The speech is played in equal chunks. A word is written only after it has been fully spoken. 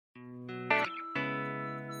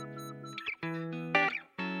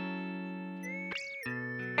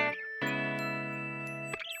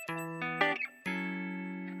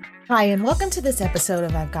Hi, and welcome to this episode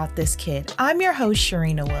of I've Got This Kid. I'm your host,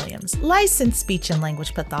 Sharina Williams, licensed speech and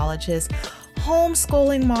language pathologist,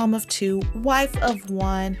 homeschooling mom of two, wife of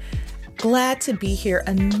one. Glad to be here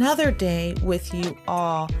another day with you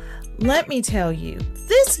all. Let me tell you,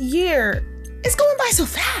 this year is going by so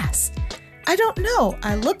fast. I don't know.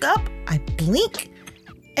 I look up, I blink,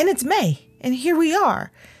 and it's May, and here we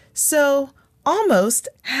are. So almost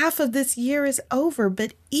half of this year is over,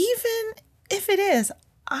 but even if it is,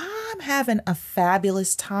 I'm having a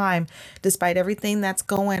fabulous time. Despite everything that's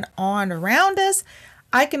going on around us,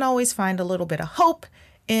 I can always find a little bit of hope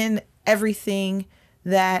in everything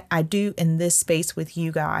that I do in this space with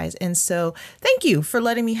you guys. And so thank you for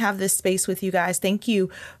letting me have this space with you guys. Thank you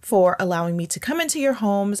for allowing me to come into your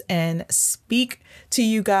homes and speak to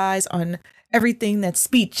you guys on everything that's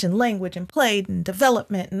speech and language and play and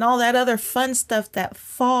development and all that other fun stuff that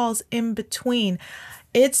falls in between.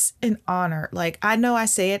 It's an honor. Like, I know I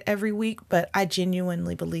say it every week, but I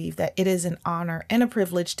genuinely believe that it is an honor and a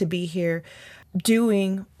privilege to be here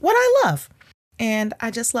doing what I love. And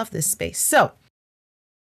I just love this space. So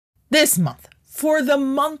this month, for the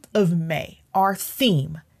month of May, our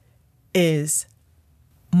theme is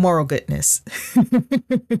moral goodness.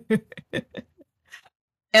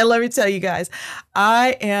 And let me tell you guys,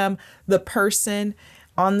 I am the person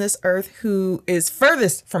on this earth who is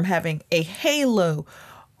furthest from having a halo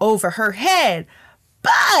over her head.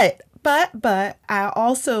 But I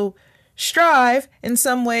also strive in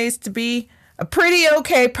some ways to be a pretty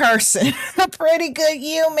okay person, a pretty good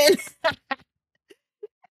human.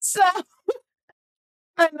 So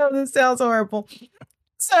I know this sounds horrible.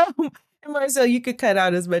 So Marcel, you could cut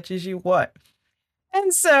out as much as you want.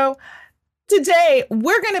 And so today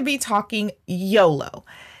we're going to be talking YOLO.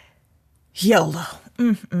 YOLO.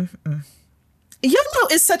 YOLO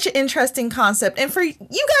is such an interesting concept. And for you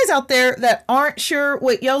guys out there that aren't sure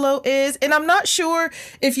what YOLO is, and I'm not sure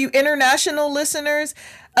if you international listeners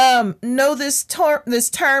know this term,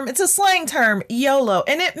 it's a slang term, YOLO,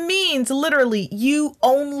 and it means literally you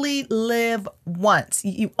only live once.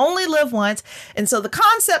 You only live once. And so the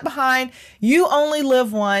concept behind you only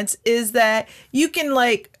live once is that you can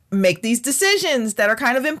like make these decisions that are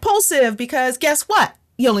kind of impulsive because guess what?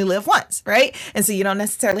 You only live once, right? And so you don't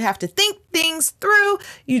necessarily have to think things through.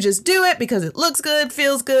 You just do it because it looks good,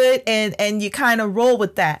 feels good, and you kind of roll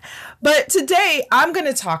with that. But today I'm going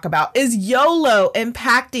to talk about, is YOLO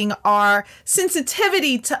impacting our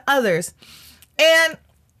sensitivity to others? And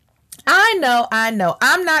I know,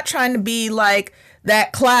 I'm not trying to be like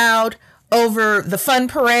that cloud over the fun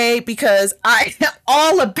parade because I am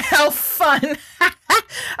all about fun.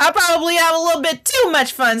 I probably have a little bit too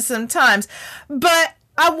much fun sometimes, but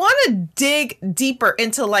I want to dig deeper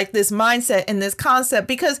into like this mindset and this concept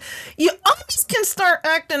because you almost can start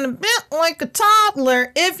acting a bit like a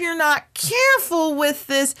toddler if you're not careful with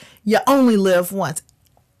this. You only live once.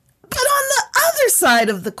 But on the other side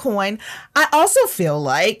of the coin, I also feel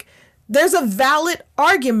like there's a valid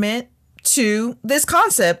argument to this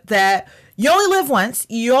concept that you only live once,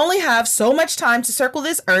 you only have so much time to circle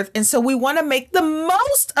this earth, and so we want to make the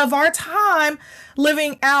most of our time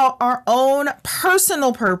living out our own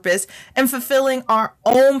personal purpose and fulfilling our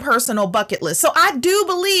own personal bucket list. So I do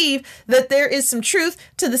believe that there is some truth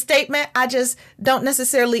to the statement. I just don't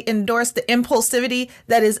necessarily endorse the impulsivity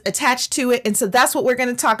that is attached to it. And so that's what we're going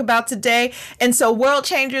to talk about today. And so world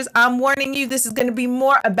changers, I'm warning you, this is going to be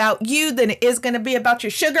more about you than it is going to be about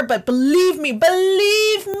your sugar. But believe me,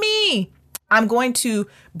 I'm going to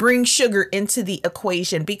bring sugar into the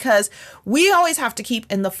equation because we always have to keep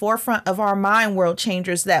in the forefront of our mind, world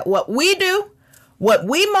changers, that what we do, what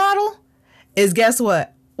we model is, guess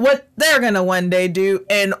what they're going to one day do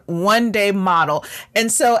and one day model.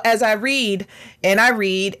 And so as I read and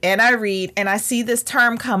I see this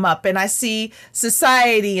term come up and I see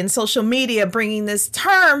society and social media bringing this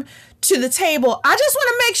term to the table, I just want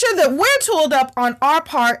to make sure that we're tooled up on our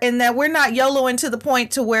part and that we're not YOLOing to the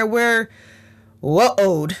point to where we're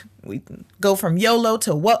whoa-oh'd. We go from YOLO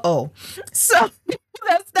to whoa-oh. So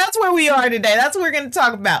that's where we are today. That's what we're going to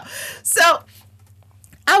talk about. So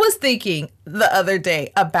I was thinking the other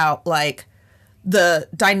day about like the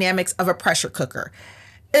dynamics of a pressure cooker.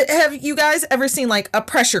 Have you guys ever seen like a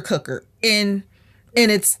pressure cooker in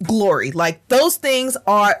its glory? Like those things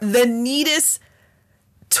are the neatest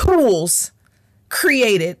tools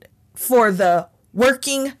created for the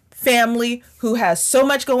working family who has so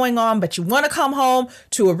much going on, but you want to come home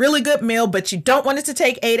to a really good meal, but you don't want it to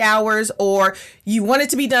take 8 hours, or you want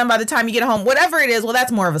it to be done by the time you get home, whatever it is. Well,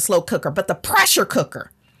 that's more of a slow cooker, but the pressure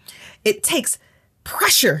cooker, it takes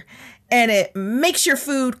pressure and it makes your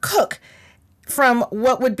food cook from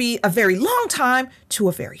what would be a very long time to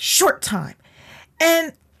a very short time.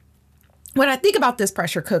 And when I think about this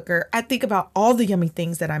pressure cooker, I think about all the yummy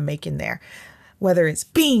things that I make in there, whether it's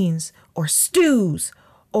beans or stews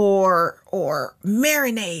or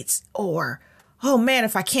marinades or, oh man,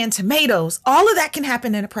 if I can, tomatoes. All of that can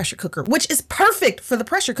happen in a pressure cooker, which is perfect for the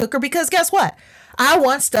pressure cooker because guess what? I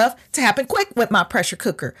want stuff to happen quick with my pressure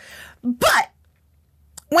cooker. But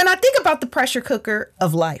when I think about the pressure cooker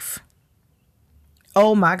of life,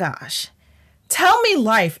 oh my gosh, tell me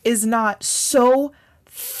life is not so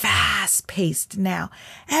fast paced now.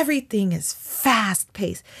 Everything is fast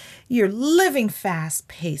paced. You're living fast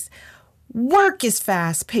paced. Work is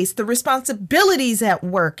fast paced. The responsibilities at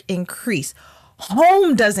work increase.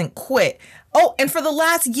 Home doesn't quit. Oh, and for the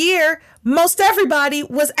last year, most everybody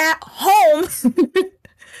was at home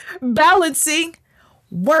balancing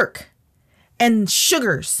work and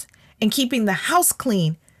sugars and keeping the house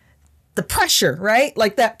clean. The pressure, right?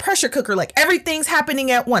 Like that pressure cooker, like everything's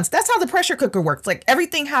happening at once. That's how the pressure cooker works. Like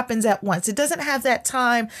everything happens at once. It doesn't have that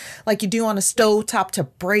time like you do on a stovetop to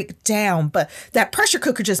break down, but that pressure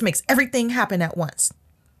cooker just makes everything happen at once.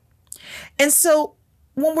 And so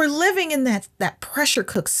when we're living in that pressure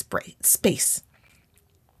cook space,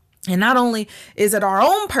 and not only is it our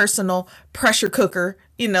own personal pressure cooker,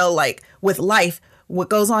 like with life, what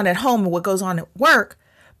goes on at home and what goes on at work,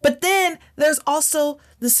 but then there's also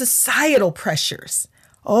the societal pressures.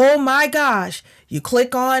 Oh my gosh, you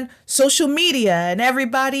click on social media and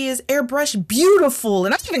everybody is airbrush beautiful.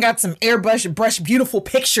 And I even got some airbrush beautiful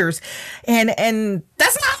pictures. And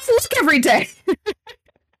that's not how I look every day.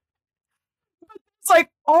 It's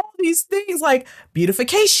like all these things like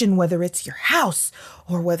beautification, whether it's your house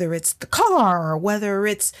or whether it's the car or whether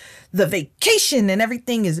it's the vacation and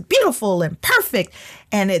everything is beautiful and perfect.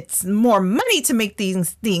 And it's more money to make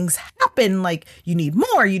these things happen. Like you need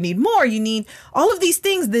more, you need all of these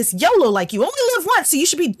things, this YOLO, like you only live once. So you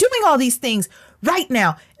should be doing all these things right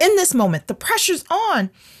now in this moment. The pressure's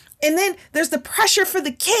on. And then there's the pressure for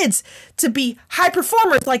the kids to be high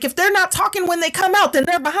performers. Like if they're not talking when they come out, then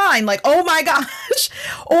they're behind. Like, oh my gosh.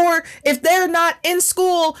 Or if they're not in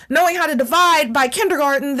school knowing how to divide by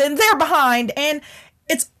kindergarten, then they're behind. And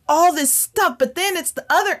it's all this stuff. But then it's the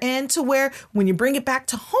other end to where when you bring it back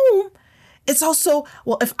to home, it's also,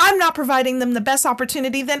 well, if I'm not providing them the best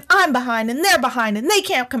opportunity, then I'm behind and they're behind and they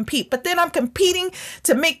can't compete. But then I'm competing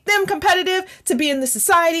to make them competitive, to be in the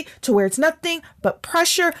society to where it's nothing but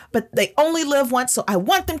pressure, but they only live once. So I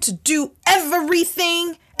want them to do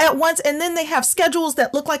everything at once. And then they have schedules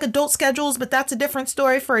that look like adult schedules, but that's a different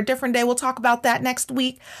story for a different day. We'll talk about that next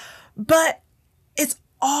week. But it's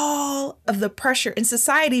all of the pressure, and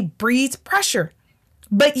society breeds pressure.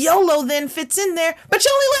 But YOLO then fits in there, but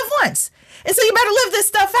you only live once. And so you better live this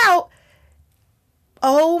stuff out.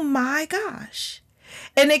 Oh my gosh.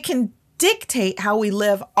 And it can dictate how we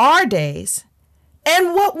live our days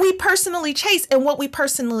and what we personally chase and what we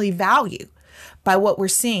personally value by what we're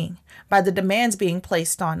seeing, by the demands being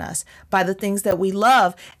placed on us, by the things that we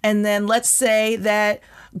love. And then let's say that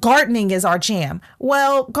gardening is our jam.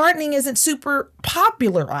 Well, gardening isn't super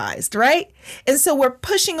popularized, right? And so we're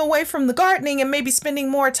pushing away from the gardening and maybe spending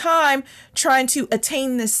more time trying to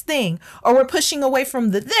attain this thing, or we're pushing away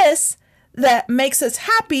from this that makes us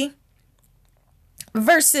happy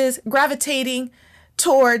versus gravitating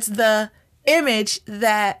towards the image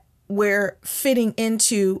that we're fitting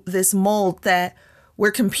into this mold that we're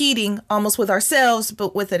competing almost with ourselves,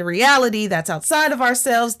 but with a reality that's outside of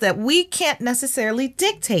ourselves that we can't necessarily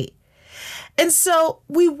dictate. And so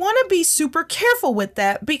we want to be super careful with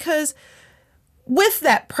that, because with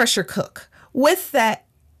that pressure cook, with that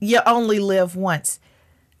you only live once,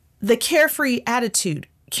 the carefree attitude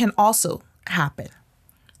can also happen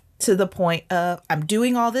to the point of I'm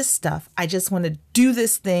doing all this stuff. I just want to do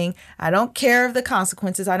this thing. I don't care of the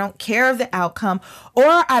consequences. I don't care of the outcome.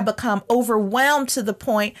 Or I become overwhelmed to the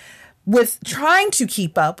point with trying to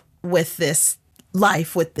keep up with this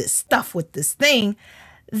life, with this stuff, with this thing,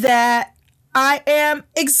 that I am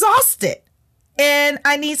exhausted and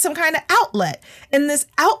I need some kind of outlet. And this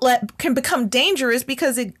outlet can become dangerous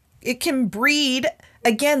because it can breed,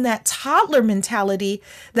 again, that toddler mentality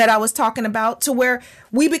that I was talking about, to where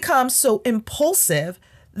we become so impulsive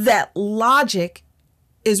that logic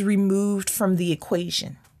is removed from the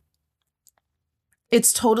equation.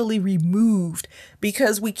 It's totally removed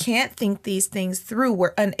because we can't think these things through.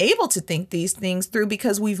 We're unable to think these things through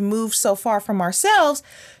because we've moved so far from ourselves,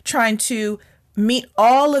 trying to meet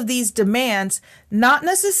all of these demands, not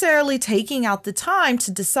necessarily taking out the time to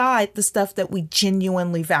decide the stuff that we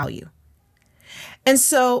genuinely value. And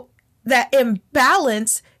so that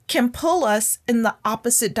imbalance can pull us in the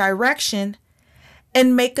opposite direction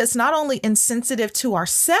and make us not only insensitive to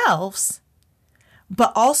ourselves,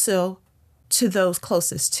 but also to those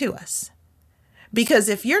closest to us. Because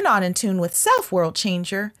if you're not in tune with self, world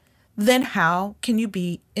changer, then how can you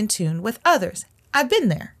be in tune with others? I've been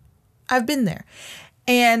there.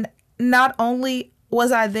 And not only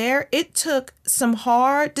was I there, it took some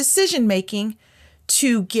hard decision making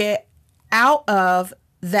to get out of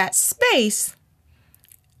that space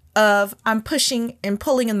of I'm pushing and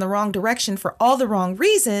pulling in the wrong direction for all the wrong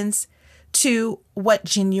reasons to what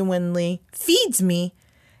genuinely feeds me.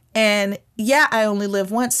 And yeah, I only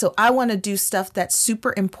live once, so I want to do stuff that's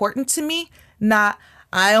super important to me, not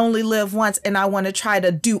I only live once and I want to try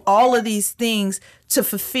to do all of these things to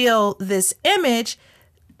fulfill this image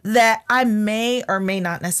that I may or may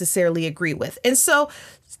not necessarily agree with. And so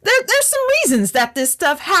there's some reasons that this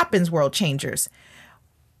stuff happens, world changers.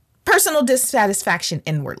 Personal dissatisfaction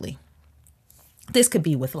inwardly. This could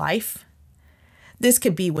be with life. This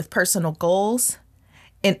could be with personal goals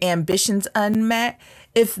and ambitions unmet.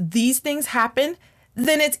 If these things happen,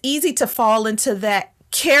 then it's easy to fall into that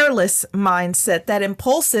careless mindset, that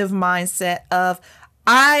impulsive mindset of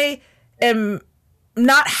I am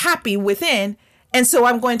not happy within, and so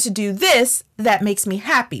I'm going to do this that makes me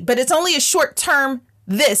happy. But it's only a short-term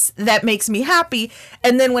this that makes me happy.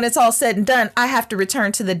 And then when it's all said and done, I have to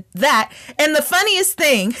return to that. And the funniest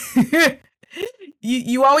thing,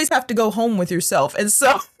 you always have to go home with yourself. And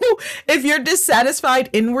so if you're dissatisfied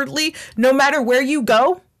inwardly, no matter where you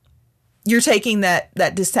go, you're taking that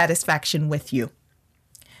dissatisfaction with you.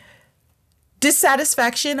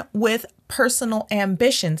 Dissatisfaction with personal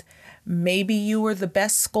ambitions. Maybe you were the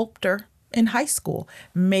best sculptor in high school.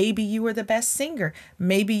 Maybe you were the best singer.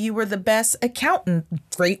 Maybe you were the best accountant,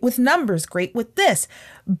 great with numbers, great with this,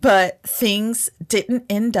 but things didn't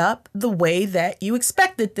end up the way that you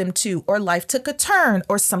expected them to, or life took a turn,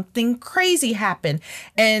 or something crazy happened,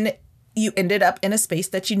 and you ended up in a space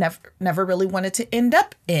that you never really wanted to end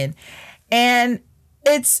up in. And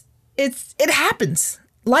it happens.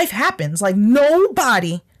 Life happens. Like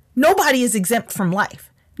nobody is exempt from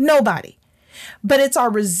life. Nobody. But it's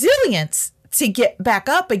our resilience to get back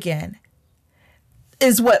up again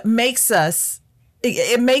is what makes us,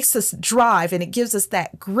 it makes us drive, and it gives us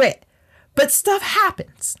that grit. But stuff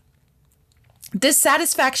happens.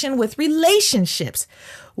 Dissatisfaction with relationships,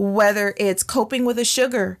 whether it's coping with a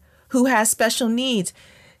sugar who has special needs.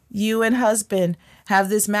 You and husband have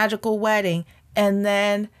this magical wedding, and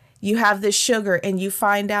then you have this sugar and you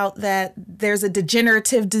find out that there's a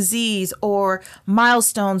degenerative disease, or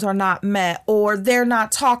milestones are not met, or they're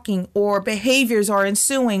not talking, or behaviors are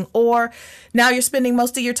ensuing, or now you're spending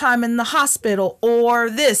most of your time in the hospital, or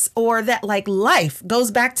this or that. Like life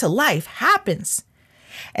goes back to life, happens.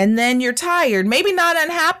 And then you're tired, maybe not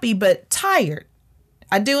unhappy, but tired.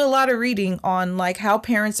 I do a lot of reading on like how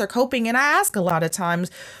parents are coping. And I ask a lot of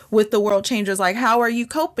times with the world changers, like, how are you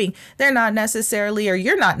coping? They're not necessarily, or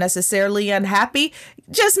you're not necessarily unhappy,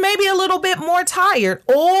 just maybe a little bit more tired,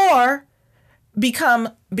 or becoming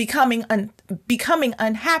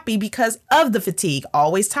unhappy because of the fatigue,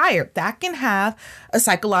 always tired. That can have a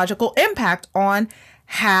psychological impact on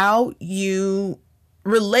how you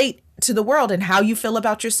relate to the world and how you feel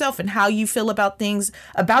about yourself and how you feel about things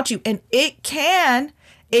about you. And it can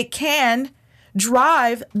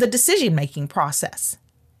drive the decision-making process.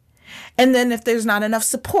 And then if there's not enough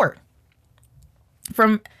support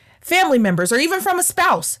from family members or even from a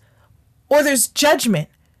spouse, or there's judgment,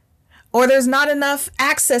 or there's not enough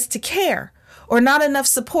access to care, or not enough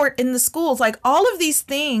support in the schools, like all of these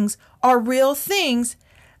things are real things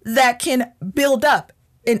that can build up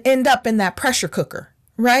and end up in that pressure cooker,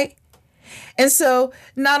 right? And so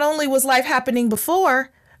not only was life happening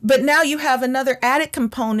before, but now you have another added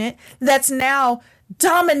component that's now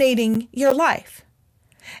dominating your life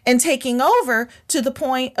and taking over to the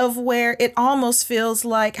point of where it almost feels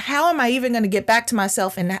like, how am I even going to get back to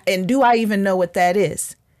myself? And do I even know what that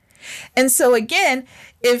is? And so again,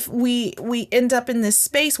 if we end up in this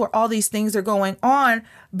space where all these things are going on,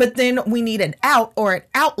 but then we need an out or an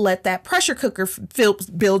outlet, that pressure cooker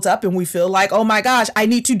builds up and we feel like, oh my gosh, I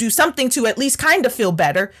need to do something to at least kind of feel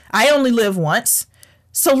better. I only live once,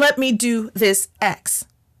 so let me do this X.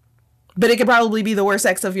 But it could probably be the worst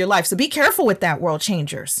X of your life. So be careful with that, world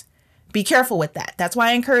changers. Be careful with that. That's why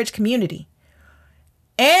I encourage community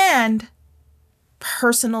and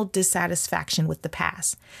personal dissatisfaction with the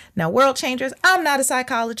past. Now, world changers, I'm not a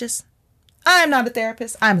psychologist. I'm not a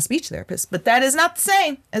therapist. I'm a speech therapist, but that is not the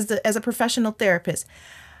same as a professional therapist.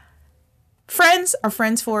 Friends are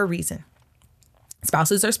friends for a reason.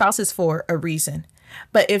 Spouses are spouses for a reason.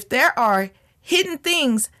 But if there are hidden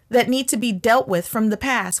things that need to be dealt with from the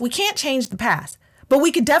past, we can't change the past, But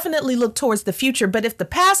we could definitely look towards the future. But if the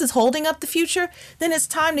past is holding up the future, then it's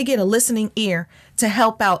time to get a listening ear to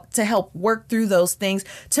help out, to help work through those things,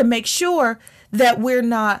 to make sure that we're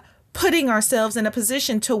not putting ourselves in a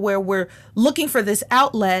position to where we're looking for this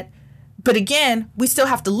outlet. But again, we still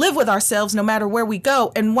have to live with ourselves no matter where we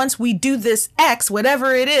go. And once we do this X,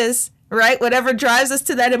 whatever it is, right? Whatever drives us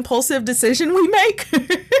to that impulsive decision we make,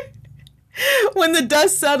 when the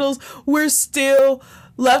dust settles, we're still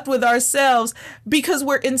left with ourselves because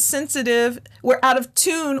we're insensitive. We're out of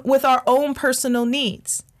tune with our own personal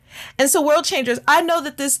needs. And so, world changers, I know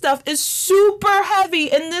that this stuff is super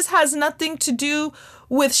heavy, and this has nothing to do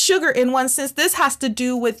with sugar in one sense. This has to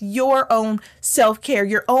do with your own self-care,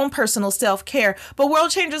 your own personal self-care. But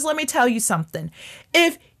world changers, let me tell you something.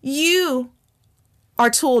 If you are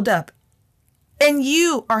tooled up and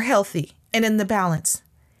you are healthy and in the balance,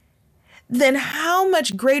 then how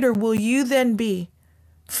much greater will you then be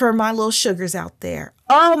for my little sugars out there?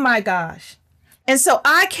 Oh my gosh. And so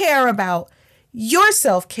I care about your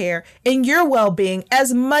self-care and your well-being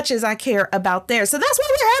as much as I care about theirs. So that's why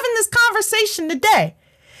we're having this conversation today.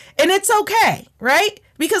 And it's okay, right?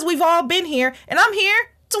 Because we've all been here, and I'm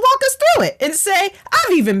here to walk us through it and say,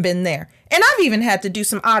 I've even been there. And I've even had to do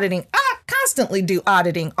some auditing. I constantly do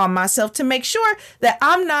auditing on myself to make sure that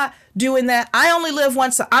I'm not doing that. I only live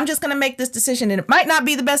once, so I'm just going to make this decision. And it might not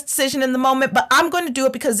be the best decision in the moment, but I'm going to do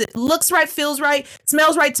it because it looks right, feels right,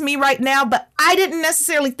 smells right to me right now, but I didn't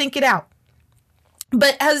necessarily think it out.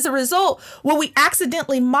 But as a result, what we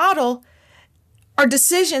accidentally model are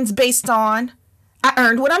decisions based on, I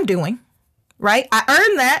earned what I'm doing, right? I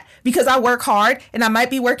earned that because I work hard, and I might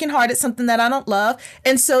be working hard at something that I don't love.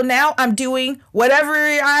 And so now I'm doing whatever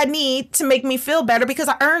I need to make me feel better because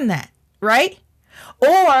I earned that, right?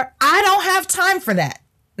 Or I don't have time for that.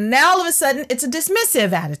 Now all of a sudden it's a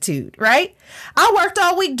dismissive attitude, right? I worked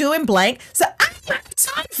all week doing blank, so I don't have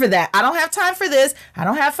time for that. I don't have time for this. I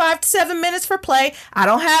don't have 5 to 7 minutes for play. I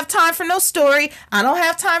don't have time for no story. I don't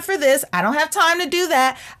have time for this. I don't have time to do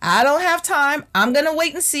that. I don't have time. I'm going to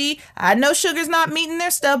wait and see. I know sugar's not meeting their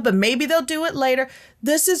stuff, but maybe they'll do it later.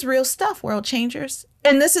 This is real stuff, world changers.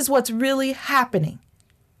 And this is what's really happening.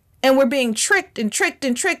 And we're being tricked and tricked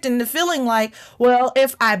and tricked into feeling like, well,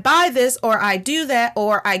 if I buy this or I do that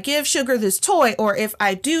or I give sugar this toy or if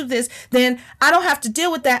I do this, then I don't have to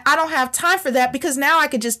deal with that. I don't have time for that because now I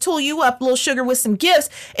could just tool you up, little sugar, with some gifts.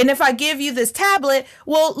 And if I give you this tablet,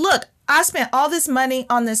 well, look, I spent all this money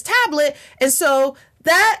on this tablet. And so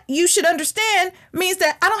that, you should understand, means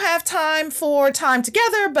that I don't have time for time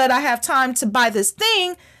together, but I have time to buy this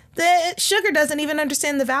thing that sugar doesn't even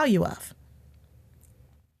understand the value of.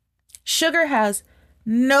 Sugar has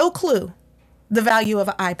no clue the value of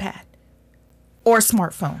an iPad or a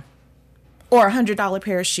smartphone or $100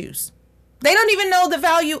 pair of shoes. They don't even know the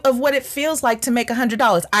value of what it feels like to make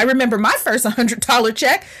 $100. I remember my first $100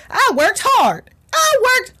 check. I worked hard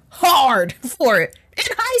for it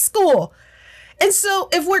in high school. And so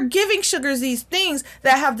if we're giving sugars these things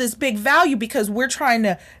that have this big value because we're trying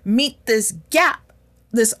to meet this gap,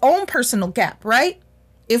 this own personal gap, right?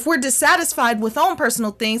 If we're dissatisfied with own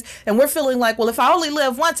personal things and we're feeling like, well, if I only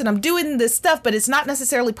live once and I'm doing this stuff, but it's not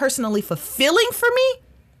necessarily personally fulfilling for me,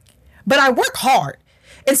 but I work hard.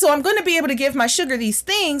 And so I'm going to be able to give my sugar these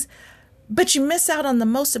things, but you miss out on the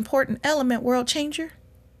most important element, world changer.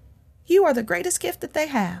 You are the greatest gift that they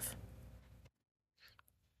have.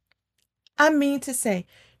 I mean to say,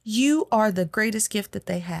 you are the greatest gift that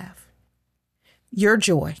they have. Your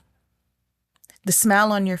joy, the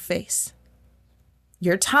smile on your face,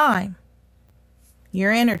 your time, your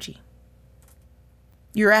energy,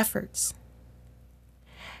 your efforts.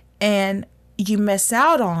 And you miss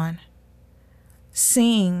out on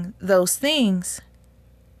seeing those things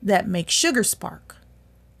that make sugar spark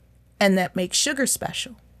and that make sugar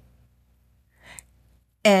special.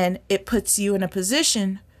 And it puts you in a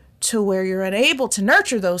position to where you're unable to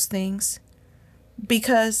nurture those things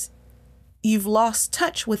because you've lost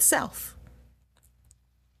touch with self.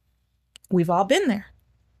 We've all been there.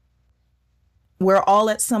 We're all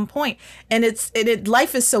at some point. And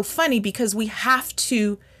life is so funny because we have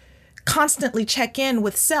to constantly check in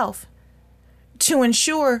with self to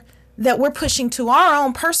ensure that we're pushing to our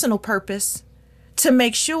own personal purpose to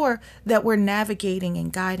make sure that we're navigating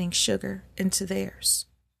and guiding sugar into theirs.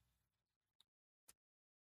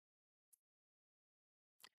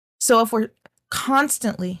 So if we're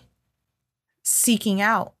constantly seeking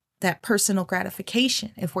out that personal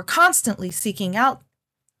gratification, if we're constantly seeking out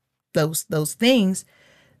those things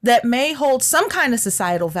that may hold some kind of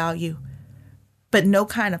societal value, but no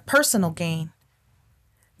kind of personal gain,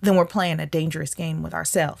 then we're playing a dangerous game with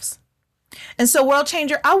ourselves. And so, world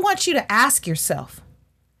changer, I want you to ask yourself,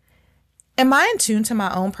 am I in tune to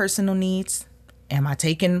my own personal needs? Am I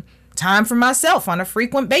taking time for myself on a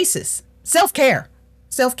frequent basis? Self-care.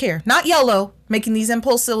 Self-care, not YOLO, making these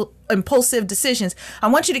impulsive decisions. I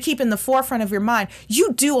want you to keep in the forefront of your mind,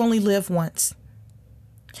 you do only live once.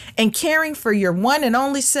 And caring for your one and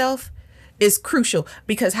only self is crucial,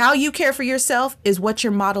 because how you care for yourself is what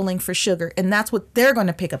you're modeling for sugar. And that's what they're going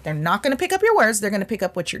to pick up. They're not going to pick up your words. They're going to pick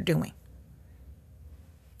up what you're doing.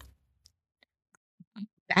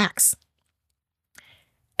 Facts.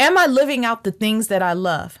 Am I living out the things that I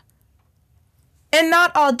love? And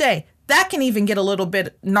not all day. That can even get a little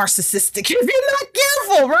bit narcissistic if you're not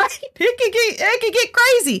careful, right? It can get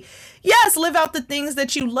crazy. Yes, live out the things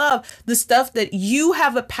that you love, the stuff that you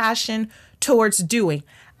have a passion towards doing.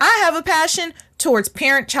 I have a passion towards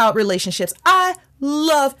parent-child relationships. I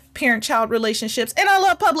love parent-child relationships, and I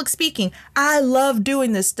love public speaking. I love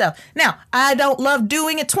doing this stuff. Now, I don't love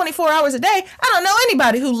doing it 24 hours a day. I don't know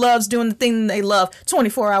anybody who loves doing the thing they love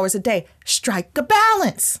 24 hours a day. Strike a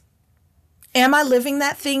balance. Am I living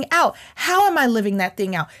that thing out? How am I living that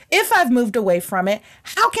thing out? If I've moved away from it,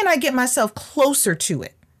 how can I get myself closer to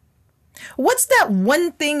it? What's that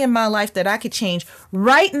one thing in my life that I could change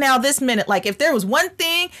right now, this minute? Like, if there was one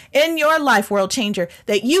thing in your life, world changer,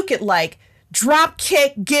 that you could like drop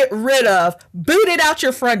kick, get rid of, boot it out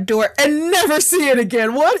your front door and never see it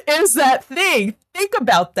again. What is that thing? Think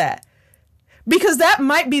about that. Because that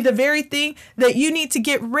might be the very thing that you need to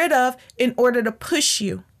get rid of in order to push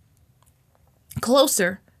you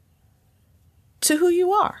closer to who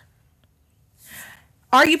you are.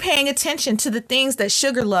 Are you paying attention to the things that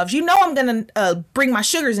sugar loves? You know I'm going to bring my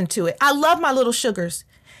sugars into it. I love my little sugars,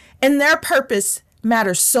 and their purpose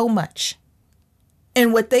matters so much.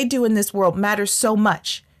 And what they do in this world matters so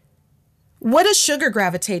much. What is sugar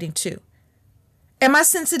gravitating to? Am I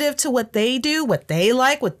sensitive to what they do, what they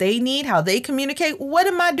like, what they need, how they communicate? What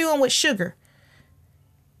am I doing with sugar?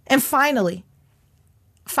 And finally,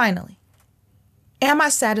 am I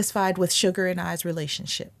satisfied with sugar and I's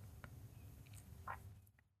relationship?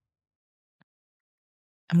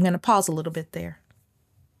 I'm going to pause a little bit there,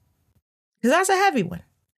 because that's a heavy one.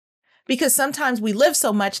 Because sometimes we live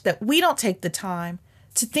so much that we don't take the time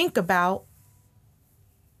to think about,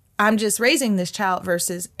 I'm just raising this child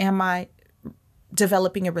versus am I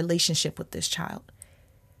developing a relationship with this child?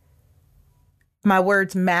 My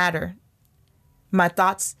words matter. My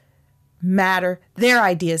thoughts matter. Their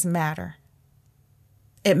ideas matter.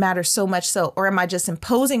 It matters so much so. Or am I just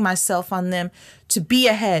imposing myself on them to be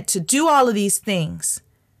ahead, to do all of these things,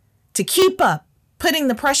 to keep up, putting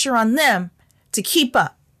the pressure on them to keep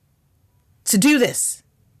up, to do this,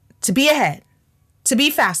 to be ahead, to be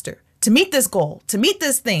faster, to meet this goal, to meet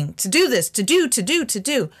this thing, to do this, to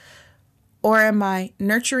do. Or am I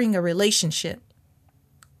nurturing a relationship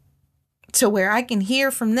to where I can hear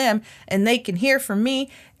from them and they can hear from me,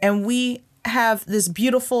 and we have this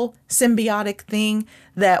beautiful symbiotic thing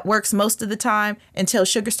that works most of the time until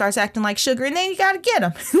sugar starts acting like sugar, and then you got to get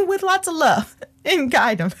them with lots of love and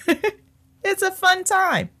guide them. It's a fun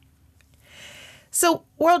time. So,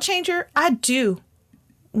 world changer, I do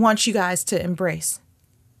want you guys to embrace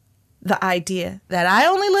the idea that I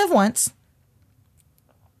only live once,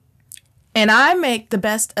 and I make the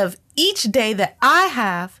best of each day that I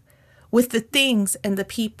have with the things and the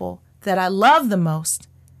people that I love the most.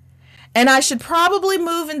 And I should probably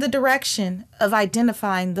move in the direction of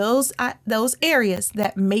identifying those areas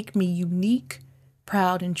that make me unique,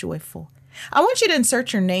 proud, and joyful. I want you to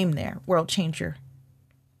insert your name there, world changer.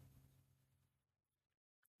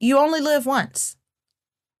 You only live once.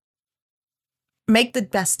 Make the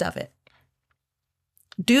best of it.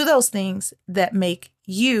 Do those things that make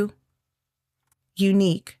you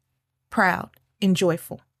unique, proud, and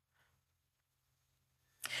joyful.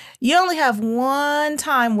 You only have one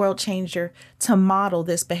time, world changer, to model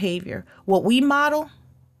this behavior. What we model,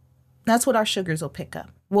 that's what our sugars will pick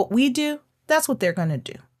up. What we do, that's what they're going to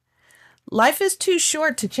do. Life is too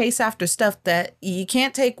short to chase after stuff that you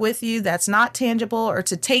can't take with you, that's not tangible, or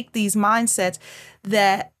to take these mindsets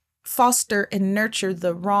that foster and nurture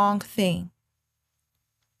the wrong thing.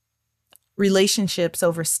 Relationships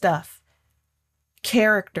over stuff,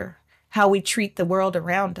 character, how we treat the world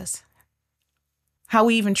around us, how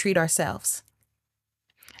we even treat ourselves.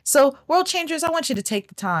 So, world changers, I want you to take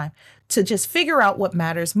the time to just figure out what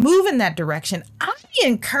matters, move in that direction. I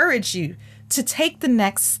encourage you to take the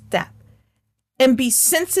next step and be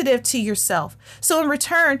sensitive to yourself. So in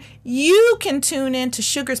return, you can tune in to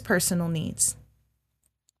sugar's personal needs.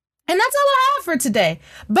 And that's all I have for today.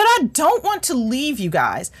 But I don't want to leave you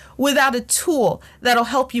guys without a tool that'll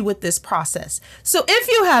help you with this process. So if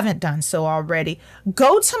you haven't done so already,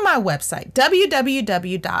 go to my website,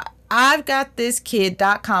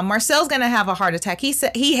 www.I'veGotThisKid.com. Marcel's going to have a heart attack.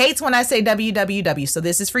 He hates when I say www. So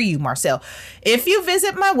this is for you, Marcel. If you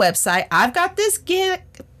visit my website,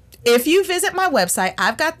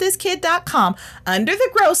 I'veGotThisKid.com, under the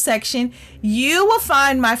Grow section, you will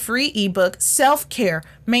find my free ebook, Self-Care,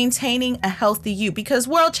 Maintaining a Healthy You. Because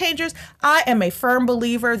world changers, I am a firm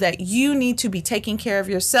believer that you need to be taking care of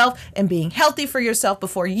yourself and being healthy for yourself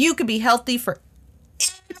before you can be healthy for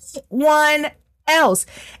anyone else.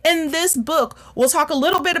 In this book, we'll talk a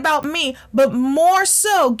little bit about me, but more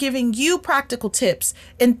so giving you practical tips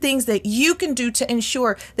and things that you can do to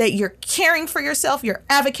ensure that you're caring for yourself, you're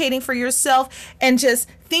advocating for yourself, and just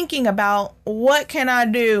thinking about what can I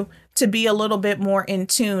do to be a little bit more in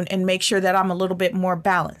tune and make sure that I'm a little bit more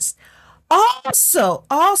balanced. Also,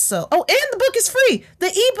 and the book is free. The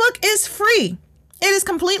ebook is free. It is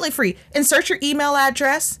completely free. Insert your email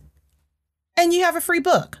address and you have a free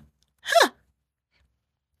book.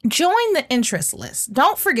 Join the interest list.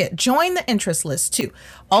 Don't forget, join the interest list too.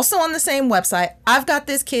 Also on the same website,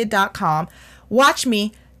 I'veGotThisKid.com. Watch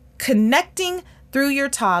me connecting through your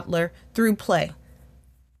toddler through play.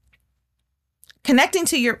 Connecting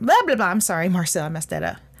to your blah, blah, blah. I'm sorry, Marcel, I messed that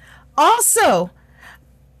up. Also,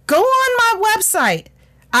 go on my website,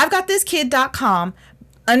 I'veGotThisKid.com,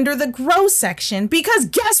 under the Grow section, because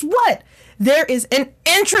guess what? There is an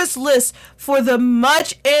interest list for the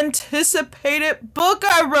much anticipated book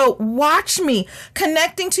I wrote. Watch me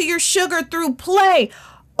connecting to your sugar through play.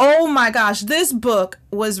 Oh my gosh, this book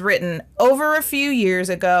was written over a few years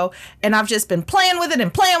ago, and I've just been playing with it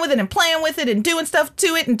and playing with it and playing with it and doing stuff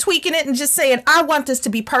to it and tweaking it and just saying, I want this to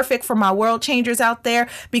be perfect for my world changers out there,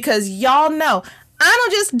 because y'all know I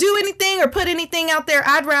don't just do anything or put anything out there.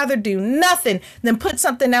 I'd rather do nothing than put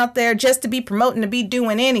something out there just to be promoting, to be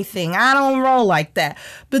doing anything. I don't roll like that.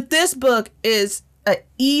 But this book is an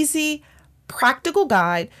easy, practical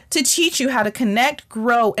guide to teach you how to connect,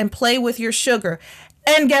 grow, and play with your sugar.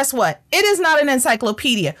 And guess what? It is not an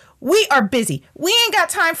encyclopedia. We are busy. We ain't got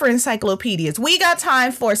time for encyclopedias. We got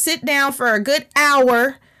time for sit down for a good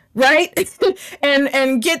hour, right?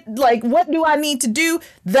 and get like, what do I need to do?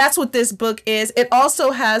 That's what this book is. It also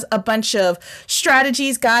has a bunch of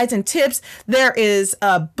strategies, guides, and tips. There is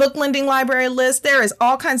a book lending library list. There is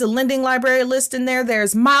all kinds of lending library lists in there.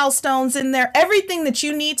 There's milestones in there. Everything that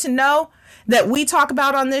you need to know that we talk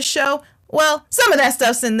about on this show. Well, some of that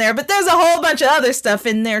stuff's in there, but there's a whole bunch of other stuff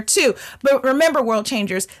in there too. But remember, world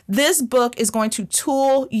changers, this book is going to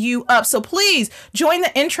tool you up. So please join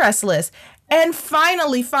the interest list. And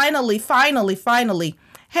finally,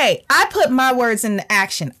 hey, I put my words into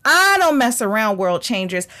action. I don't mess around, world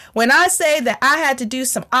changers. When I say that I had to do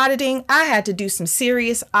some auditing, I had to do some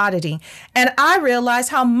serious auditing. And I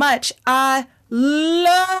realized how much I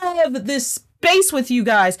love this space with you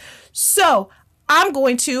guys. So I'm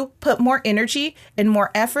going to put more energy and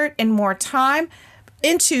more effort and more time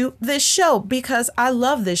into this show because I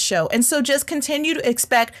love this show. And so just continue to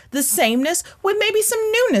expect the sameness with maybe some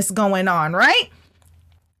newness going on, right?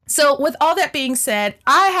 So with all that being said,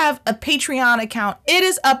 I have a Patreon account. It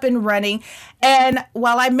is up and running. And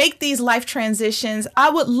while I make these life transitions, I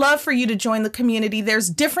would love for you to join the community. There's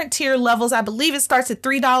different tier levels. I believe it starts at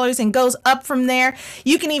 $3 and goes up from there.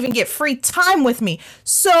 You can even get free time with me.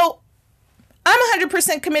 So I'm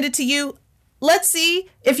 100% committed to you. Let's see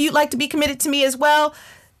if you'd like to be committed to me as well.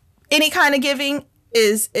 Any kind of giving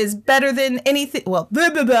is better than anything. Well,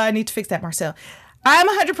 I need to fix that, Marcel. I'm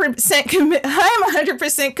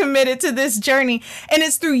 100% committed to this journey, and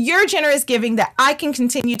it's through your generous giving that I can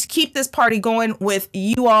continue to keep this party going with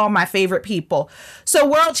you all, my favorite people. So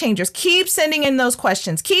world changers, keep sending in those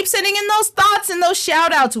questions, keep sending in those thoughts and those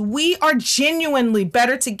shout outs. We are genuinely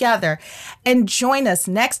better together. And join us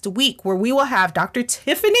next week where we will have Dr.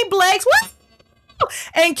 Tiffany Blakes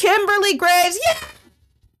and Kimberly Graves.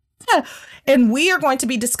 Yeah. And we are going to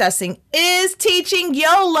be discussing, is teaching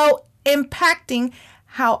YOLO impacting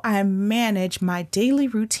how I manage my daily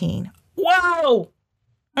routine? Whoa!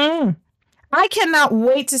 I cannot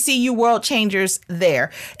wait to see you world changers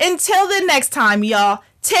there. Until the next time, y'all,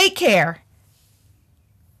 take care